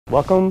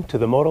Welcome to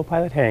the Moto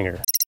Pilot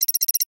hangar.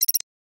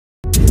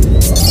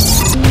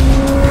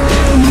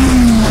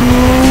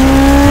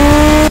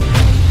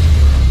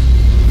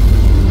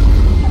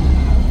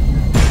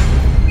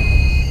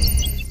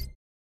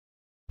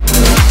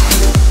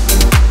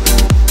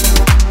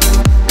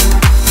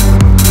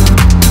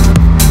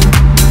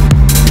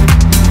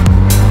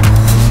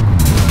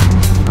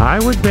 I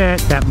would bet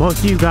that most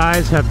of you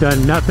guys have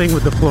done nothing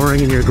with the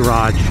flooring in your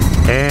garage.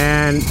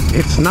 And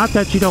it's not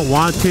that you don't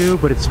want to,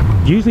 but it's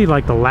usually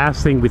like the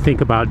last thing we think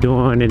about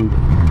doing, and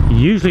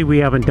usually we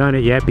haven't done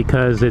it yet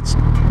because it's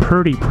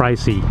pretty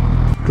pricey.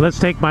 Let's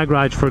take my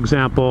garage for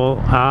example.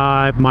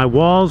 My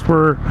walls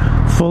were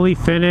fully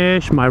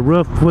finished, my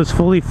roof was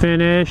fully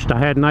finished, I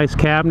had nice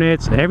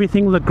cabinets,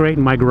 everything looked great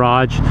in my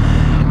garage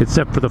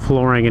except for the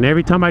flooring. And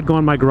every time I'd go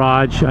in my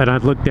garage and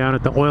I'd look down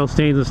at the oil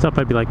stains and stuff,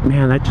 I'd be like,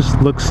 man, that just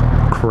looks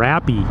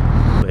crappy.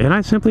 And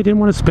I simply didn't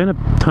want to spend a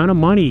ton of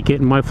money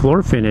getting my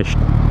floor finished.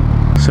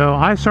 So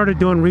I started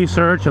doing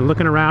research and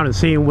looking around and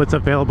seeing what's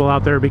available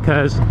out there,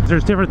 because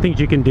there's different things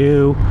you can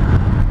do.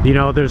 You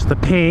know, there's the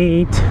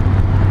paint,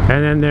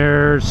 and then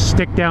there's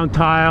stick down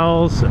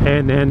tiles,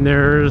 and then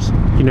there's,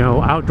 you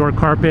know, outdoor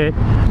carpet.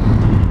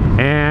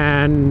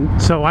 And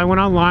so I went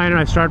online and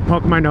I started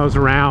poking my nose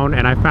around,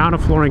 and I found a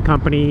flooring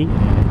company.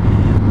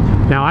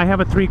 Now I have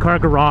a 3-car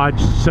garage,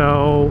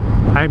 so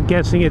I'm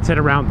guessing it's at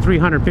around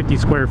 350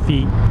 square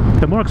feet.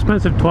 The more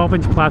expensive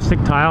 12-inch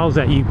plastic tiles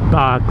that you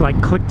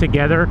like click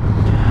together,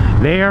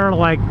 they are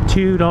like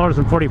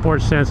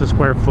 $2.44 a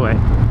square foot.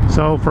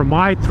 So for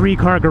my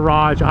 3-car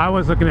garage, I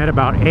was looking at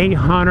about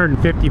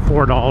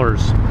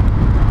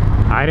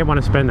 $854. I didn't want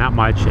to spend that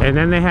much. And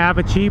then they have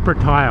a cheaper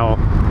tile,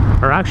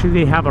 or actually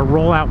they have a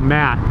rollout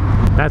mat.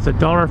 That's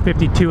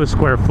 $1.52 a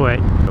square foot.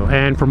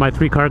 And for my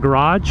 3-car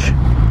garage,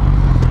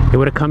 it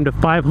would have come to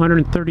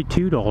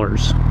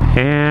 $532.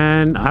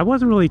 And I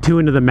wasn't really too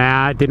into the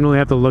mat, didn't really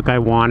have the look I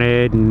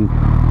wanted,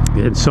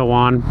 and so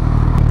on.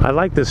 I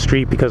like this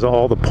street because of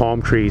all the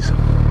palm trees.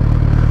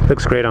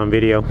 Looks great on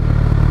video.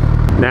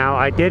 Now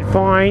I did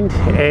find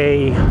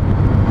a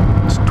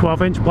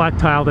 12-inch black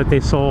tile that they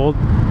sold.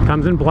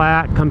 Comes in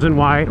black, comes in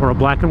white, or a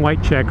black and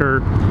white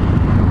checker,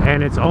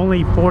 and it's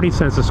only 40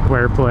 cents a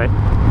square foot,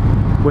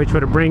 which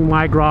would bring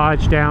my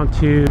garage down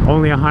to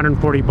only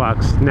 140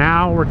 bucks.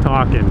 Now we're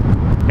talking.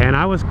 And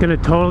I was gonna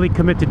totally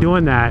commit to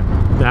doing that.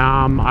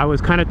 I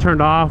was kind of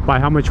turned off by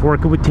how much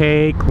work it would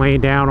take,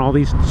 laying down all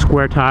these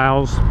square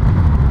tiles,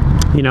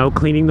 you know,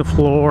 cleaning the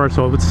floor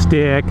so it would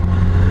stick,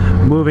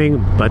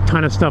 moving a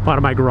ton of stuff out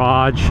of my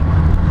garage.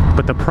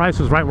 But the price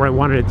was right where I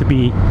wanted it to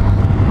be.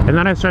 And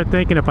then I started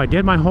thinking, if I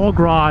did my whole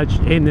garage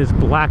in this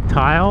black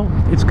tile,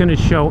 it's gonna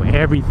show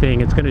everything.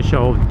 It's gonna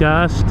show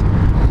dust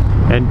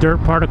and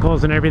dirt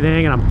particles and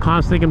everything, and I'm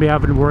constantly gonna be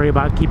having to worry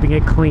about keeping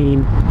it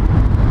clean.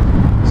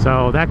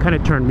 So that kind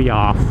of turned me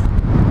off.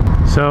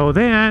 So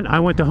then I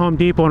went to Home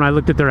Depot and I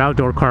looked at their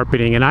outdoor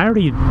carpeting, and I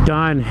already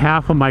done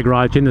half of my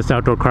garage in this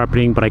outdoor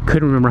carpeting, but I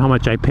couldn't remember how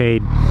much I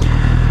paid.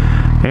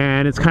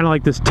 And it's kind of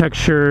like this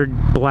textured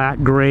black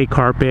gray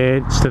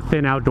carpet. It's the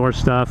thin outdoor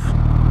stuff.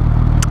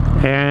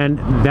 And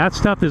that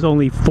stuff is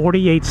only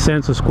 48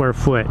 cents a square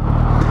foot.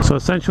 So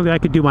essentially I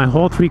could do my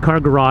whole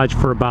 3-car garage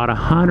for about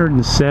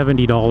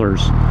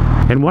 $170.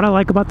 And what I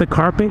like about the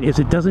carpet is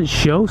it doesn't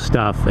show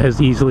stuff as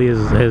easily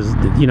as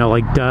you know,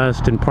 like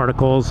dust and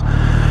particles.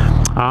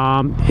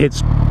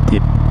 It's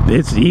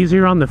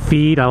easier on the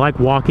feet. I like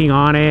walking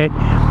on it.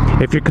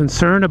 If you're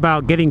concerned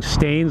about getting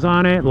stains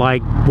on it,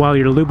 like while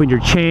you're lubing your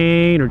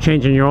chain or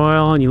changing your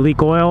oil and you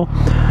leak oil,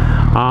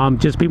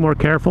 just be more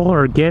careful,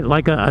 or get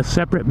like a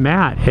separate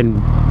mat, and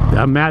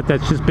a mat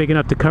that's just big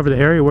enough to cover the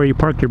area where you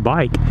park your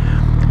bike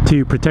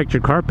to protect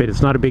your carpet.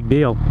 It's not a big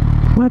deal.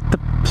 What the...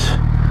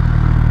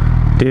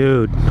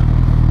 Dude,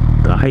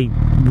 it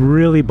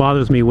really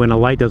bothers me when a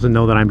light doesn't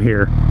know that I'm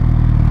here.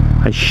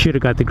 I should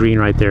have got the green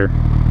right there.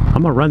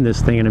 I'm gonna run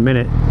this thing in a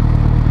minute.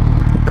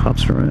 The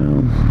cops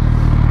around.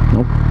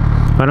 Nope.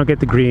 If I don't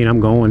get the green, I'm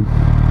going.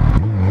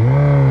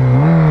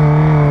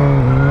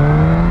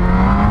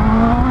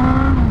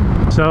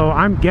 So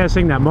I'm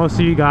guessing that most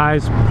of you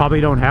guys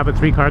probably don't have a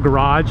 3-car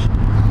garage.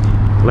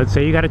 Let's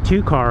say you got a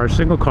 2-car or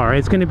single car.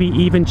 It's gonna be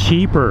even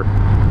cheaper.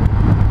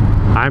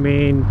 I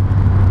mean,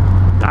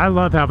 I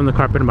love having the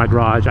carpet in my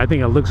garage. I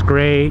think it looks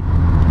great.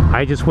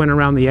 I just went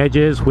around the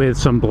edges with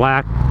some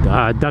black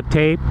duct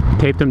tape,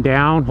 taped them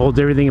down, holds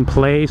everything in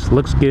place,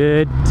 looks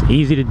good, it's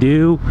easy to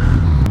do.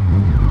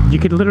 You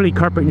could literally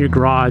carpet in your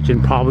garage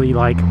in probably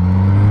like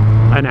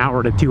an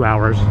hour to 2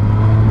 hours.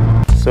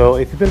 So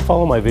if you've been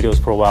following my videos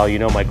for a while, you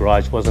know my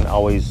garage wasn't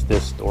always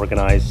this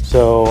organized.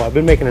 So I've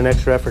been making an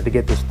extra effort to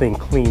get this thing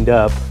cleaned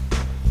up,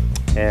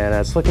 and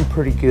it's looking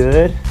pretty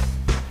good.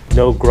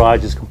 No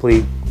garage is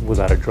complete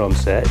without a drum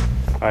set.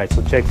 All right,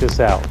 so check this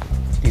out.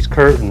 These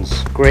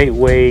curtains, great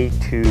way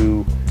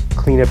to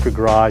clean up your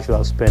garage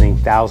without spending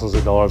thousands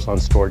of dollars on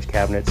storage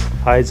cabinets.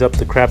 Hides up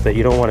the crap that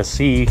you don't want to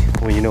see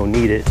when you don't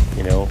need it,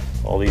 you know,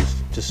 all these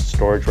just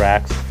storage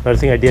racks. Another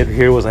thing I did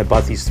here was I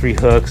bought these 3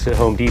 hooks at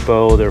Home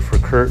Depot. They're for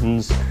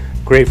curtains.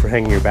 great for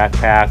hanging your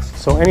backpacks.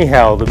 So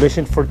anyhow, the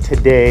mission for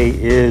today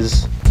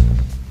is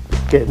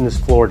getting this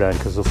floor done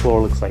because the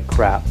floor looks like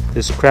crap.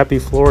 This crappy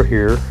floor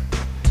here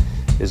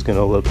is going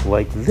to look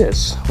like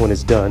this when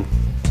it's done,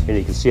 and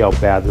you can see how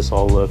bad this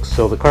all looks.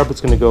 So the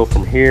carpet's going to go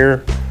from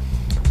here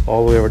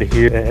all the way over to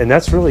here, and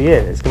that's really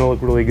it. It's going to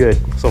look really good.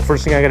 So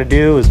first thing I got to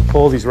do is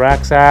pull these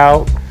racks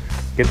out,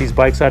 get these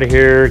bikes out of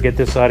here, get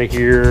this out of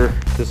here.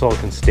 This all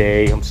can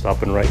stay. I'm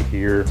stopping right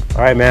here.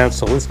 All right, man,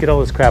 so let's get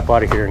all this crap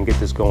out of here and get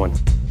this going.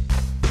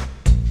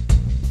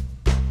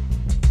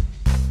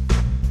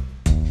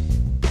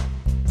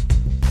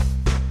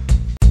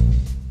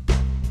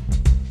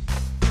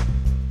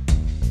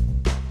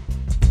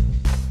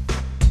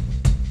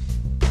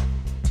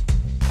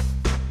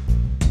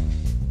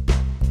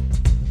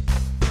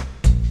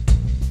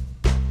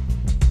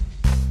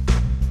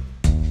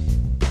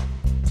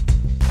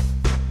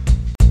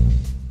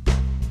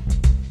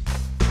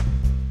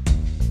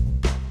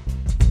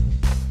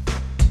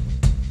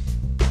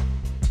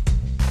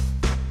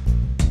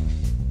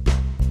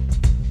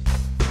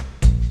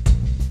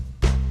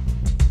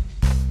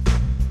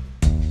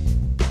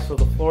 So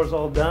the floor's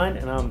all done,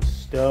 and I'm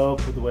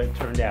stoked with the way it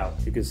turned out.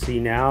 You can see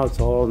now it's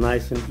all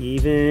nice and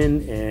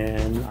even,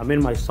 and I'm in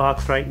my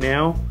socks right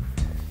now,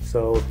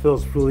 so it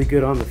feels really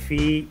good on the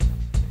feet.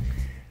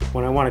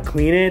 When I want to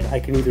clean it, I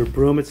can either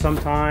broom it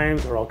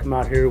sometimes, or I'll come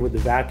out here with the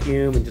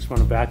vacuum and just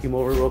want to vacuum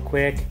over it real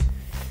quick.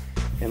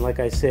 And like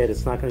I said,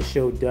 it's not going to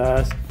show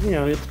dust. You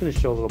know, it's going to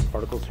show little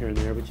particles here and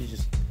there, but you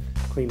just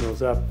clean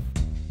those up.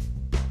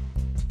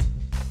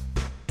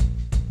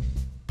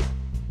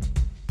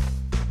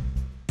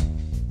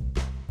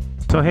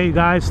 So hey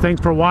guys, thanks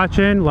for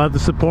watching. Love the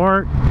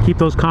support. Keep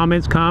those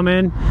comments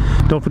coming.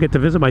 Don't forget to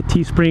visit my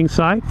Teespring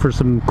site for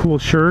some cool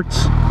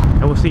shirts.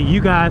 And we'll see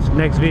you guys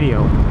next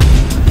video.